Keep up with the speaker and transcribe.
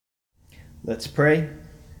Let's pray.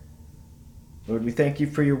 Lord, we thank you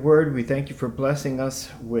for your word. We thank you for blessing us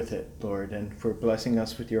with it, Lord, and for blessing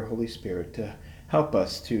us with your Holy Spirit to help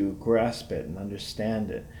us to grasp it and understand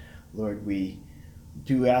it. Lord, we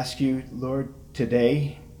do ask you, Lord,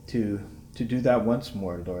 today to do that once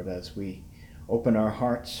more, Lord, as we open our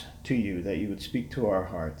hearts to you, that you would speak to our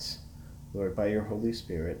hearts, Lord, by your Holy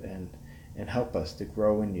Spirit, and help us to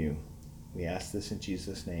grow in you. We ask this in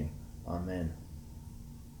Jesus' name. Amen.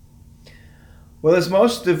 Well, as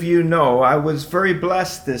most of you know, I was very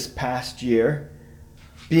blessed this past year,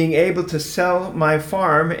 being able to sell my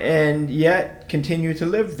farm and yet continue to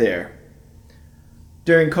live there.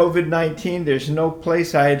 During COVID-19, there's no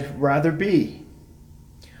place I'd rather be.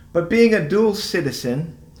 But being a dual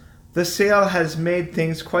citizen, the sale has made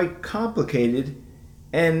things quite complicated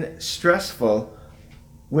and stressful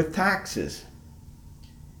with taxes.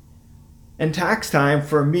 And tax time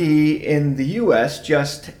for me in the U.S.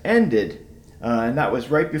 just ended. And that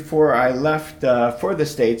was right before I left for the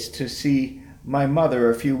States to see my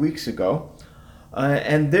mother a few weeks ago.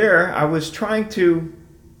 And there I was trying to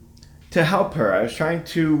help her. I was trying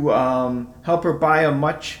to help her buy a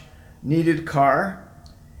much needed car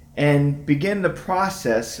and begin the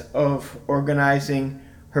process of organizing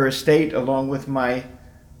her estate along with my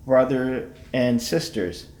brother and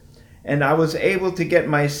sisters. And I was able to get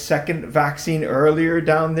my second vaccine earlier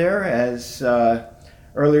down there, as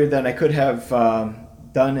earlier than I could have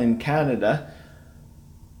done in Canada.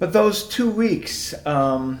 But those 2 weeks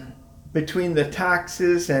between the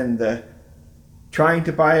taxes and the trying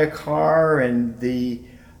to buy a car and the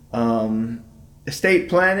estate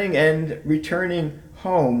planning and returning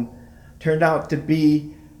home turned out to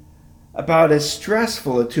be about as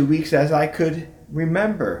stressful a 2 weeks as I could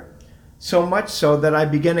remember. So much so that I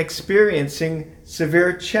began experiencing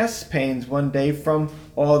severe chest pains one day from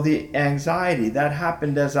all the anxiety. That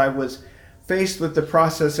happened as I was faced with the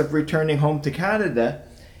process of returning home to Canada,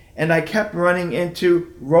 and I kept running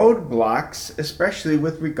into roadblocks, especially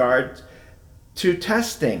with regard to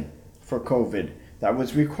testing for COVID that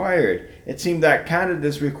was required. It seemed that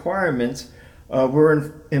Canada's requirements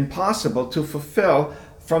were impossible to fulfill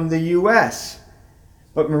from the US.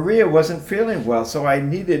 But Maria wasn't feeling well, so I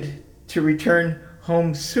needed to return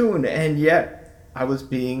home soon, and yet I was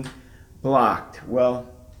being blocked. Well,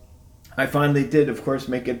 I finally did, of course,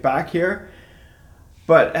 make it back here.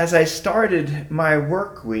 But as I started my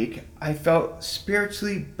work week, I felt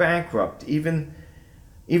spiritually bankrupt, even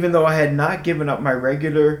though I had not given up my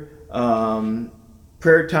regular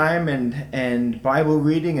prayer time and Bible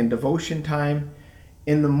reading and devotion time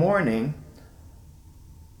in the morning.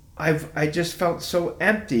 I just felt so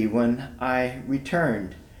empty when I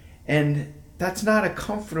returned. And that's not a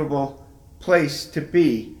comfortable place to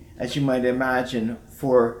be, as you might imagine,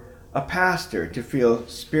 for a pastor to feel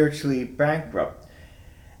spiritually bankrupt.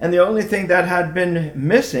 And the only thing that had been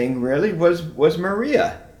missing really was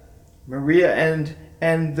Maria. Maria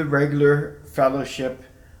and the regular fellowship,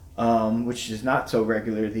 which is not so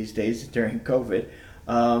regular these days during COVID.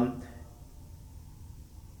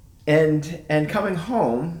 And coming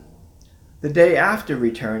home, the day after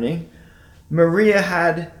returning, Maria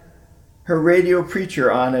had her radio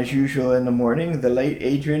preacher on as usual in the morning, the late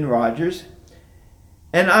Adrian Rogers,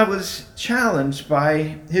 and I was challenged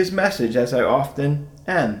by his message, as I often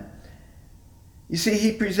am. You see,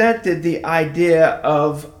 he presented the idea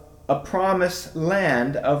of a promised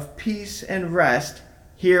land of peace and rest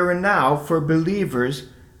here and now for believers,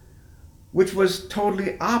 which was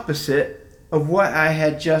totally opposite of what I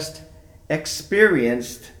had just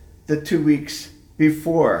experienced the 2 weeks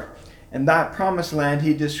before. And that promised land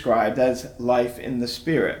he described as life in the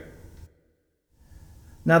Spirit.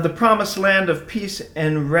 Now, the promised land of peace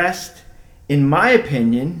and rest, in my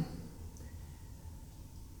opinion,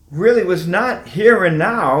 really was not here and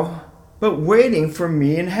now, but waiting for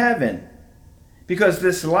me in heaven. Because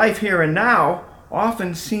this life here and now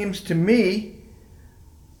often seems to me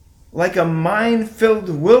like a mine-filled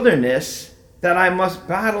wilderness that I must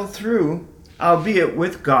battle through, albeit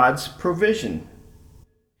with God's provision.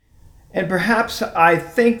 And perhaps I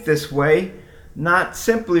think this way, not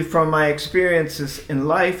simply from my experiences in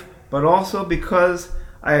life, but also because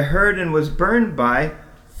I heard and was burned by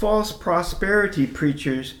false prosperity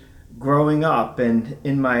preachers growing up and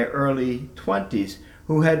in my early 20s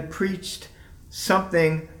who had preached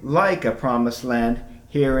something like a promised land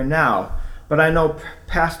here and now. But I know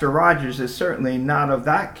Pastor Rogers is certainly not of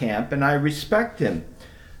that camp, and I respect him.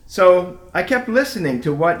 So I kept listening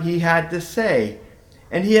to what he had to say,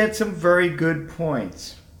 and he had some very good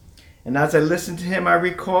points. And as I listened to him, I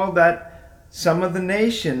recalled that some of the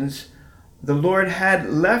nations the Lord had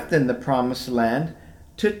left in the promised land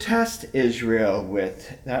to test Israel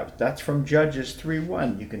with. That's from Judges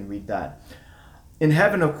 3:1. You can read that. In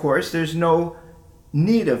heaven, of course, there's no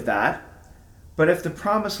need of that. But if the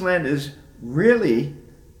promised land is really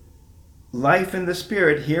life in the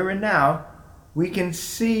Spirit here and now, we can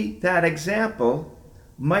see that example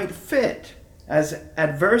might fit, as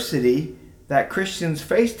adversity that Christians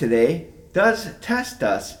face today does test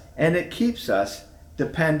us, and it keeps us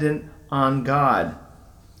dependent on God,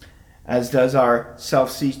 as does our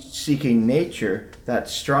self-seeking nature that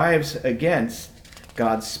strives against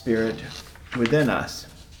God's Spirit within us.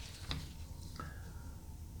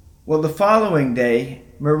 Well, the following day,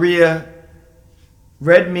 Maria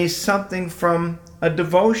read me something from a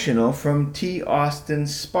devotional from T. Austin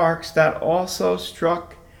Sparks that also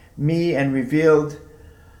struck me and revealed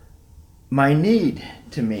my need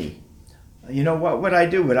to me. What would I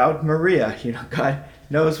do without Maria? God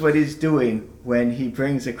knows what he's doing when he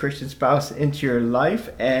brings a Christian spouse into your life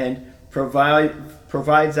and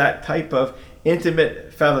provides that type of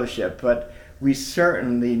intimate fellowship. But we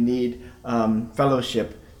certainly need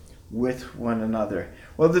fellowship with one another.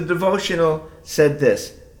 Well, the devotional said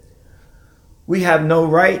this: we have no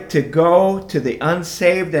right to go to the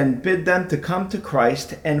unsaved and bid them to come to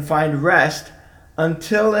Christ and find rest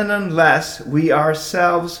until and unless we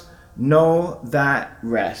ourselves know that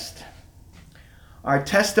rest. Our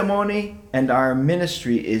testimony and our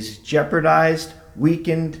ministry is jeopardized,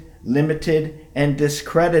 weakened, limited, and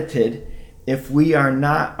discredited if we are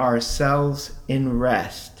not ourselves in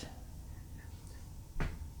rest.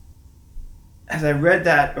 As I read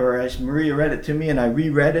that, or as Maria read it to me and I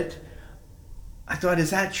reread it, I thought,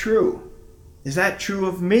 is that true? Is that true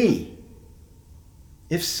of me?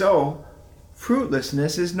 If so,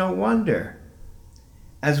 fruitlessness is no wonder,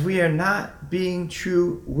 as we are not being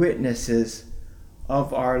true witnesses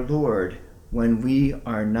of our Lord when we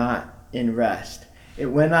are not in rest. It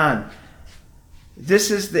went on. This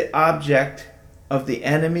is the object of the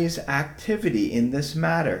enemy's activity in this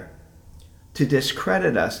matter, to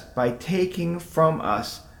discredit us by taking from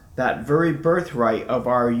us that very birthright of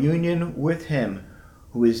our union with him,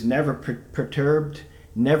 who is never perturbed,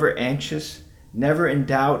 never anxious, never in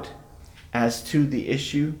doubt as to the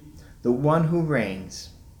issue, the one who reigns.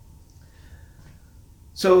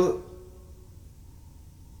 So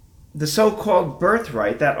the so-called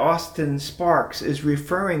birthright that Austin Sparks is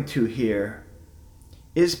referring to here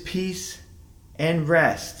is peace and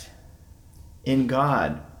rest in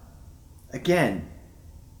God. Again,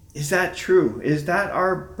 is that true? Is that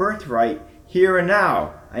our birthright here and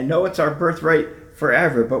now? I know it's our birthright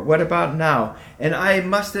forever, but what about now? And I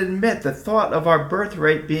must admit, the thought of our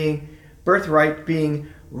birthright being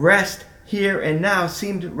rest here and now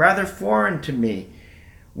seemed rather foreign to me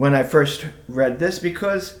when I first read this,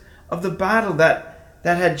 because of the battle that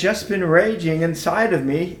had just been raging inside of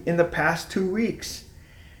me in the past 2 weeks.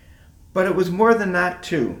 But it was more than that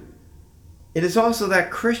too. It is also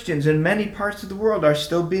that Christians in many parts of the world are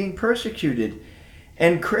still being persecuted,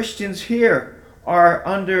 and Christians here are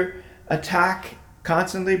under attack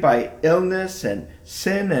constantly by illness and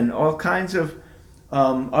sin and all kinds of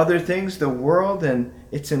other things, the world and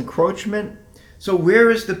its encroachment. So where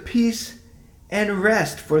is the peace and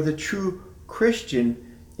rest for the true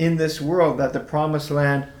Christian in this world that the Promised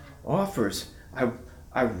Land offers?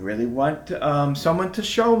 I really want someone to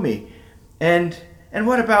show me. And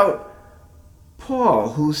what about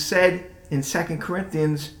Paul, who said in 2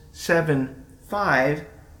 Corinthians 7:5,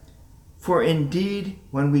 for indeed,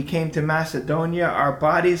 when we came to Macedonia, our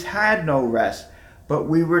bodies had no rest, but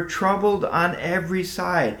we were troubled on every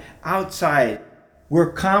side. Outside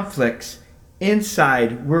were conflicts,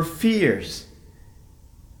 inside were fears.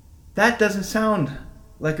 That doesn't sound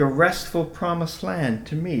like a restful promised land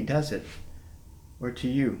to me, does it? Or to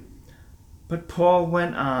you? But Paul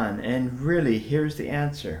went on, and really, here's the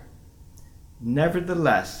answer.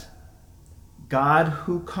 Nevertheless, God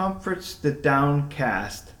who comforts the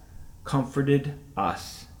downcast comforted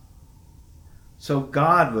us. So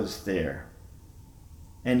God was there,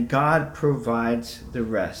 and God provides the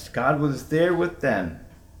rest. God was there with them,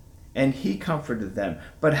 and he comforted them.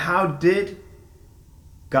 But how did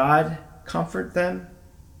God comfort them?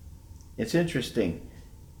 It's interesting.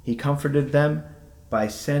 He comforted them by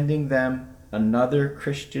sending them another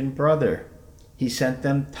Christian brother. He sent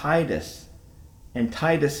them Titus, and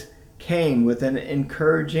Titus came with an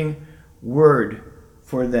encouraging word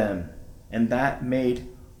for them, and that made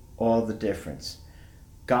all the difference.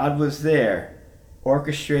 God was there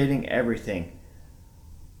orchestrating everything,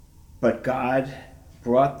 but God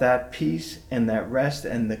brought that peace and that rest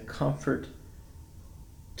and the comfort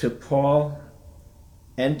to Paul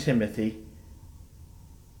and Timothy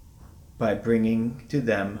by bringing to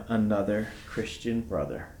them another Christian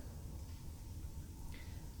brother.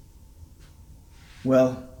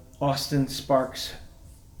 Well, Austin Sparks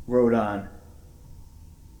wrote on,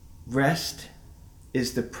 rest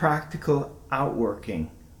is the practical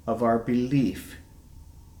outworking of our belief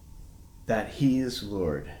that He is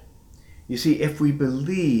Lord. You see, if we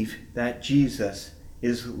believe that Jesus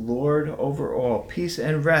is Lord over all, peace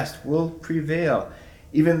and rest will prevail,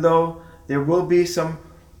 even though there will be some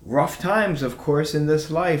rough times, of course, in this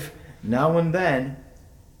life now and then.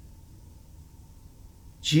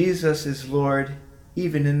 Jesus is Lord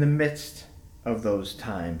even in the midst of those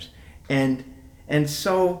times. And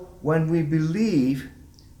so when we believe,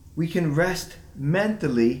 we can rest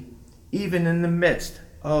mentally even in the midst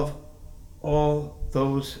of all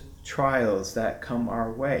those trials that come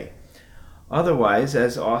our way. Otherwise,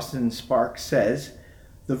 as Austin Sparks says,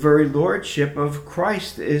 the very lordship of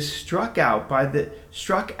Christ is struck at by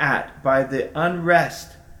the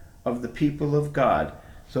unrest of the people of God.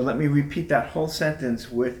 So let me repeat that whole sentence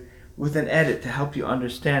with an edit to help you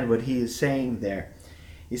understand what he is saying there.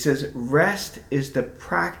 He says, rest is the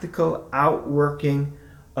practical outworking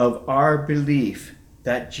of our belief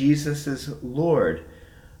that Jesus is Lord.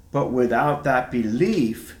 But without that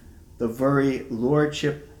belief, the very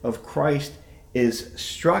lordship of Christ is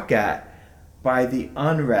struck at by the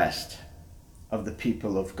unrest of the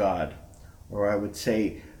people of God. Or I would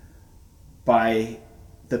say, by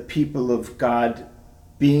the people of God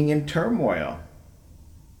being in turmoil.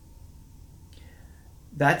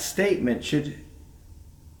 That statement should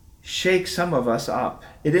shake some of us up.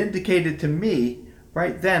 It indicated to me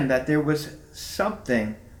right then that there was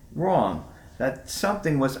something wrong, that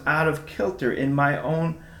something was out of kilter in my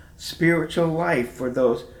own spiritual life for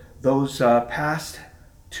those past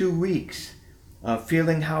 2 weeks,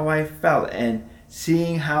 feeling how I felt and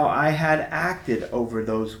seeing how I had acted over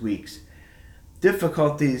those weeks.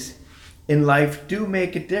 Difficulties in life do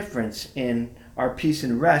make a difference in our peace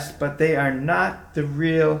and rest, but they are not the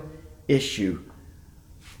real issue.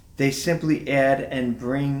 They simply add and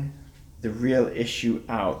bring the real issue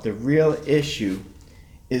out. The real issue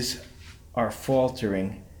is our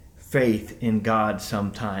faltering faith in God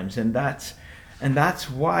sometimes, and that's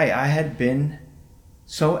why I had been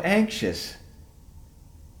so anxious.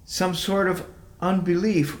 Some sort of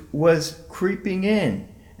unbelief was creeping in,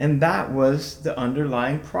 and that was the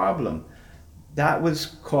underlying problem. That was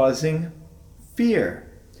causing fear.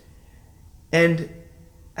 And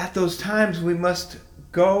at those times we must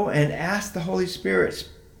go and ask the Holy Spirit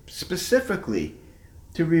specifically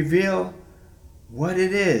to reveal what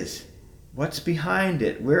it is, what's behind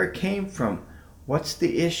it, where it came from, what's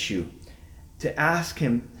the issue, to ask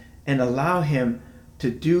Him and allow Him to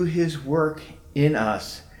do His work in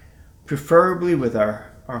us, preferably with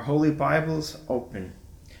our Holy Bibles open.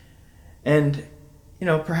 And,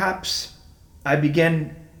 perhaps I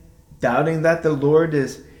began doubting that the Lord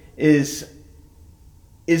is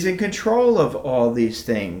in control of all these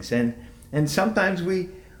things. And sometimes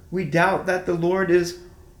we doubt that the Lord is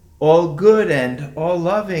all good and all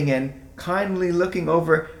loving and kindly looking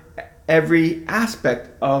over every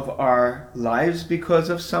aspect of our lives because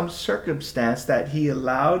of some circumstance that He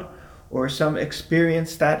allowed or some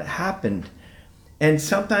experience that happened. And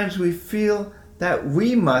sometimes we feel that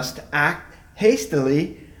we must act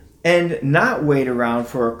hastily and not wait around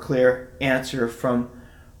for a clear answer from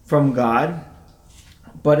God.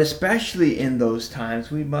 But especially in those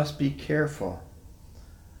times, we must be careful.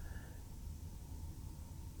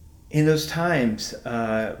 In those times,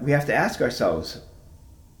 we have to ask ourselves,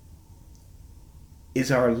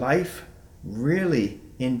 is our life really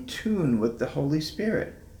in tune with the Holy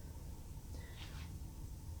Spirit?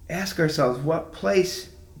 Ask ourselves, what place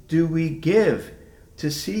do we give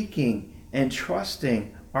to seeking and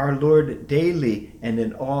trusting our Lord daily and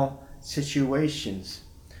in all situations?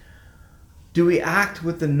 Do we act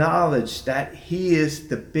with the knowledge that He is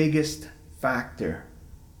the biggest factor?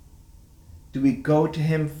 Do we go to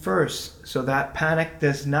Him first so that panic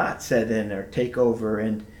does not set in or take over?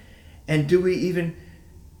 And do we even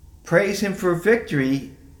praise Him for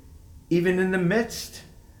victory even in the midst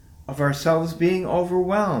of ourselves being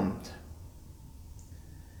overwhelmed?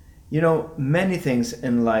 Many things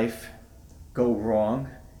in life go wrong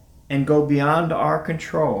and go beyond our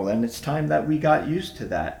control, and it's time that we got used to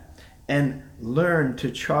that and learn to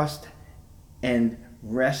trust and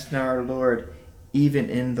rest in our Lord even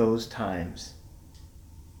in those times.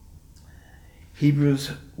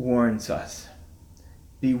 Hebrews warns us,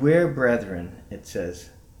 beware, brethren, it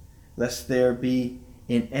says, lest there be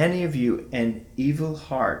in any of you an evil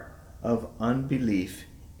heart of unbelief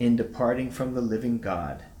in departing from the living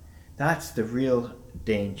God. That's the real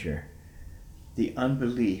danger. the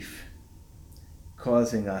unbelief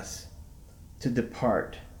causing us to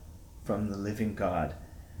depart from the living God.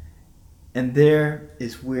 And there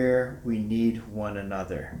is where we need one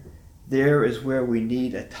another. There is where we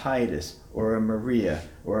need a Titus or a Maria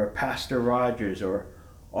or a Pastor Rogers or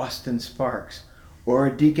Austin Sparks or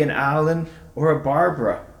a Deacon Allen or a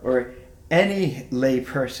Barbara or any lay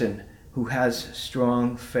person who has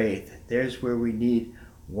strong faith. There's where we need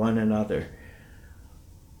one another.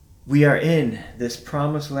 We are in this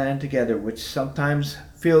promised land together, which sometimes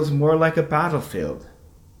feels more like a battlefield.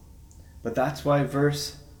 But that's why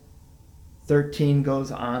verse 13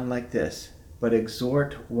 goes on like this. But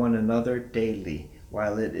exhort one another daily,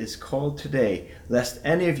 while it is called today, lest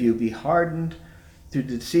any of you be hardened through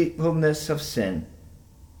the deceitfulness of sin.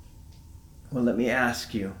 Well, let me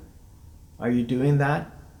ask you, are you doing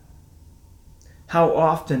that? How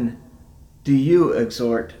often do you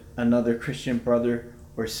exhort another Christian brother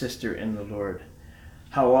or sister in the Lord?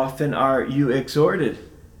 How often are you exhorted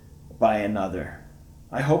by another?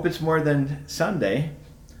 I hope it's more than Sunday.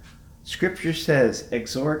 Scripture says,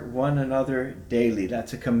 exhort one another daily.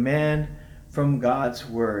 That's a command from God's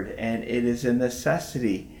word, and it is a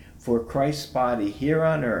necessity for Christ's body here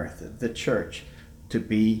on earth, the church, to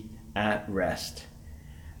be at rest.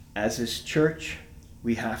 As His church,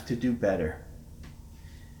 we have to do better.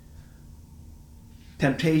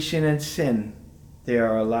 Temptation and sin, they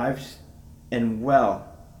are alive and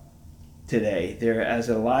well today. They're as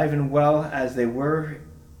alive and well as they were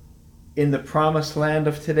in the promised land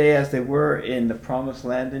of today as they were in the promised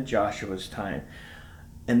land in Joshua's time.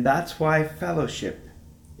 And that's why fellowship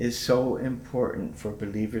is so important for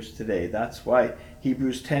believers today. That's why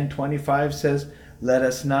Hebrews 10:25 says, let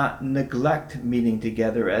us not neglect meeting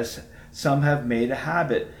together as some have made a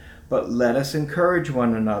habit, but let us encourage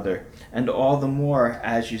one another, and all the more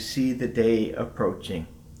as you see the day approaching.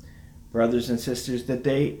 Brothers and sisters, the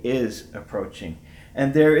day is approaching,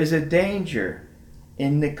 and there is a danger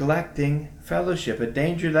in neglecting fellowship, a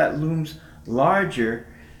danger that looms larger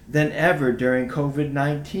than ever during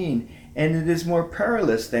COVID-19. And it is more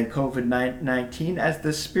perilous than COVID-19 as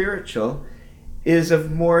the spiritual is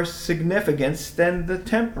of more significance than the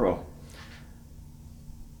temporal.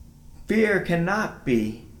 Fear cannot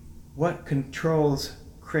be what controls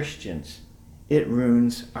Christians. It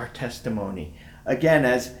ruins our testimony. Again,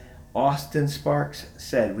 as Austin Sparks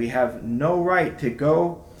said, we have no right to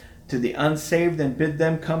go to the unsaved and bid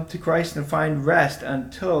them come to Christ and find rest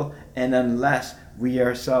until and unless we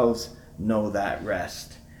ourselves know that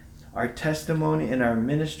rest. Our testimony and our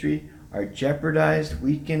ministry are jeopardized,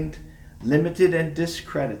 weakened, limited, and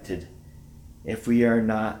discredited if we are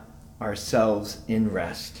not ourselves in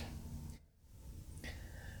rest.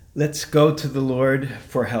 Let's go to the Lord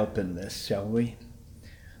for help in this, shall we?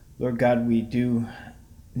 Lord God, we do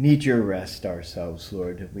need your rest ourselves,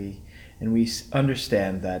 Lord. We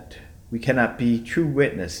understand that we cannot be true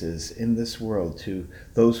witnesses in this world to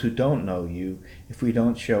those who don't know you if we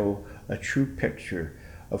don't show a true picture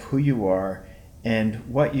of who you are and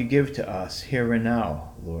what you give to us here and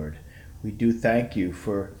now, Lord. We do thank you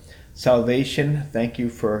for salvation. Thank you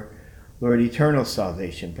for, Lord, eternal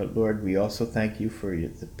salvation. But Lord, we also thank you for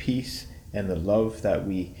the peace and the love that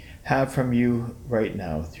we have from you right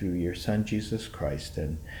now through your Son, Jesus Christ,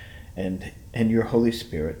 and your Holy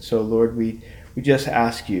Spirit. So Lord, we just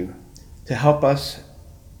ask you to help us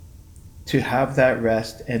to have that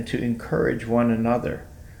rest and to encourage one another,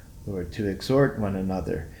 Lord, to exhort one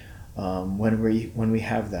another when we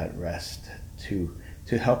have that rest, to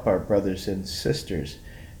help our brothers and sisters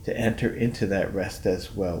to enter into that rest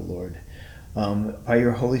as well, Lord. By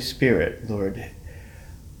your Holy Spirit, Lord,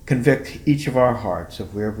 convict each of our hearts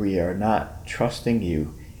of where we are not trusting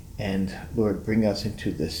you, and Lord, bring us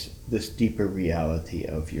into this deeper reality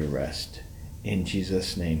of your rest. In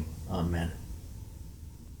Jesus' name, amen.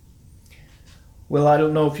 Well, I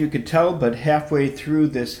don't know if you could tell, but halfway through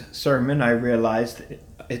this sermon, I realized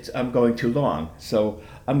I'm going too long. So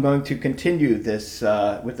I'm going to continue this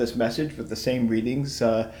with this message with the same readings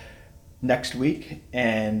next week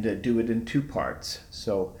and do it in 2 parts.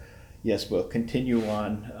 So yes, we'll continue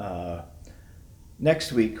on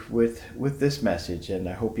next week with this message, and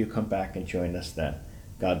I hope you come back and join us then.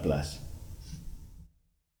 God bless.